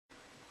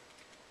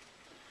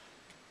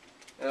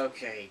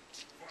Okay,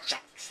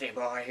 Jaxy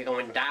boy, you're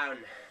going down.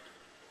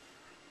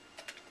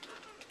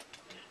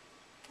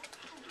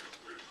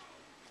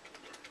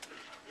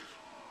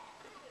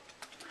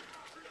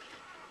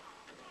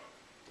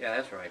 Yeah,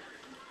 that's right.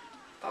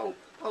 Oh,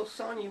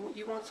 Sonya,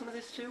 you want some of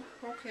this too?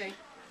 Okay.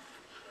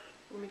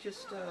 Let me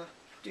just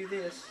do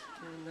this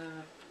and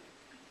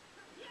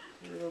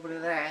do a little bit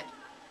of that.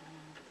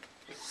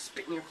 Just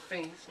spit in your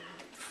face.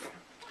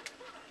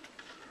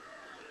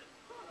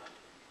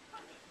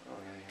 Oh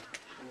yeah.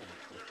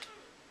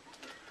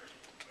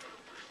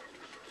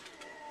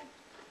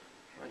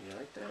 Oh, you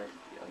like that?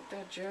 You like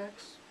that,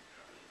 Jax?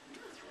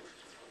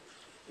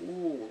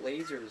 Ooh,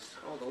 lasers.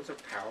 Oh, those are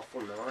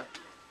powerful, not?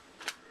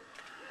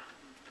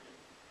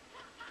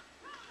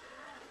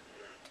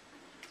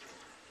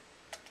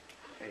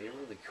 Hey, you're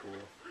really cool.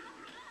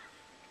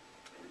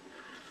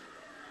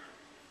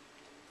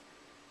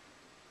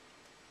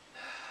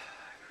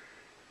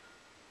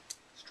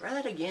 Let's try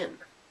that again.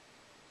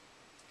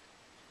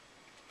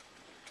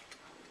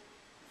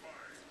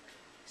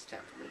 It's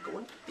time for me to go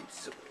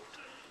invincible.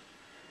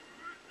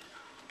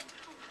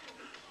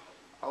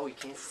 Oh, you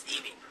can't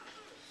see me.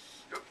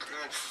 You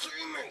can't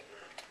see me.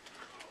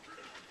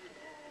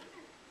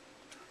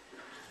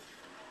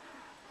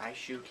 I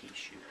shoot, he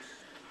shoots.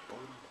 Boom.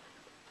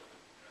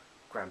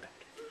 Ground pound.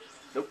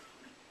 Nope.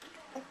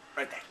 Oh,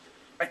 right there.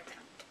 Right there.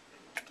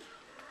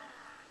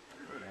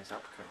 Oh, nice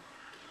uppercut.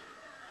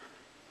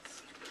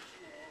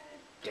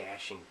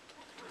 Dashing.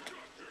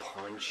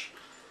 Punch.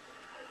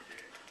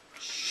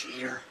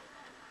 Sheer.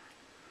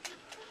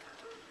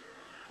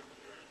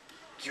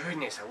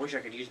 Goodness, I wish I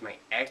could use my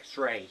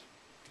X-ray.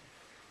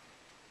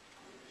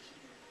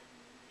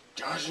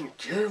 Doesn't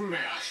give me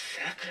a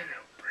second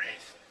of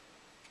breath.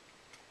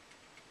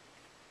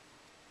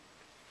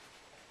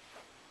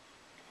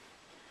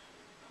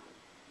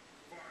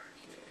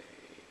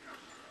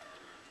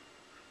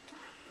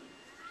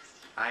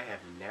 I have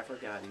never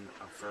gotten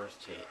a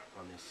first hit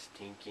on this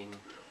stinking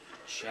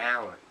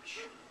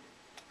challenge.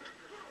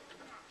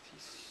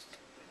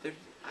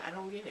 I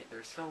don't get it.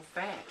 They're so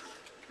fast.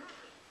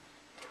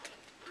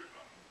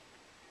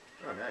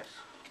 Oh, nice.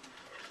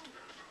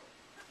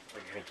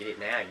 You're gonna get it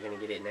now. You're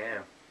gonna get it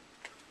now.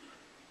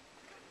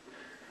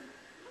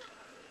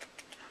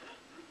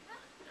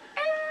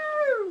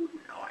 Oh,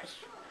 nice.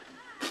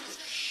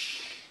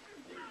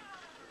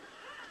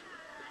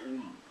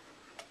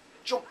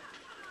 Jump.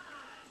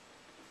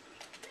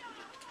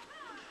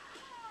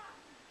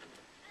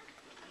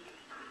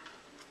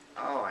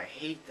 Oh, I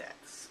hate that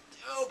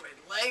stupid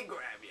leg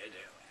grab you do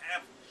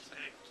every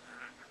single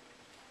time.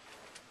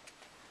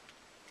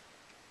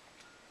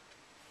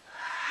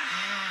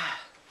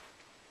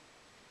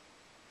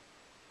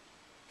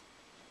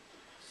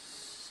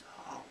 So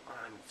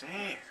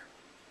unfair.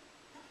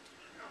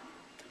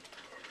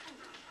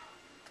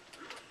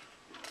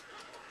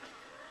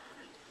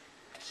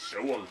 So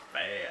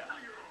unfair.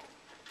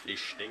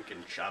 This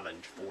stinking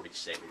challenge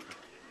 47.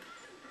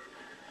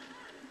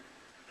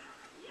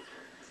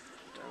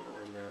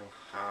 Don't know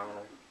how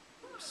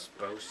I'm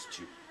supposed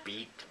to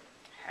beat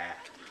her.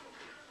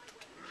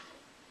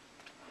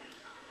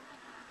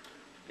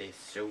 They're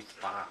so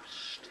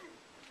fast.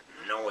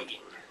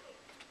 Annoying.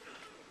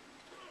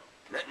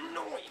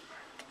 Annoying.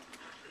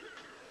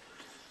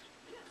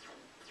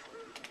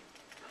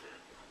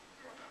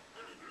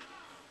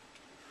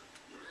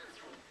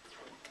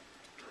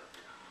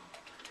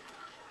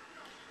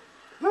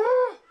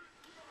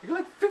 I get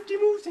like 50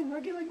 moves in, I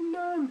get like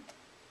none.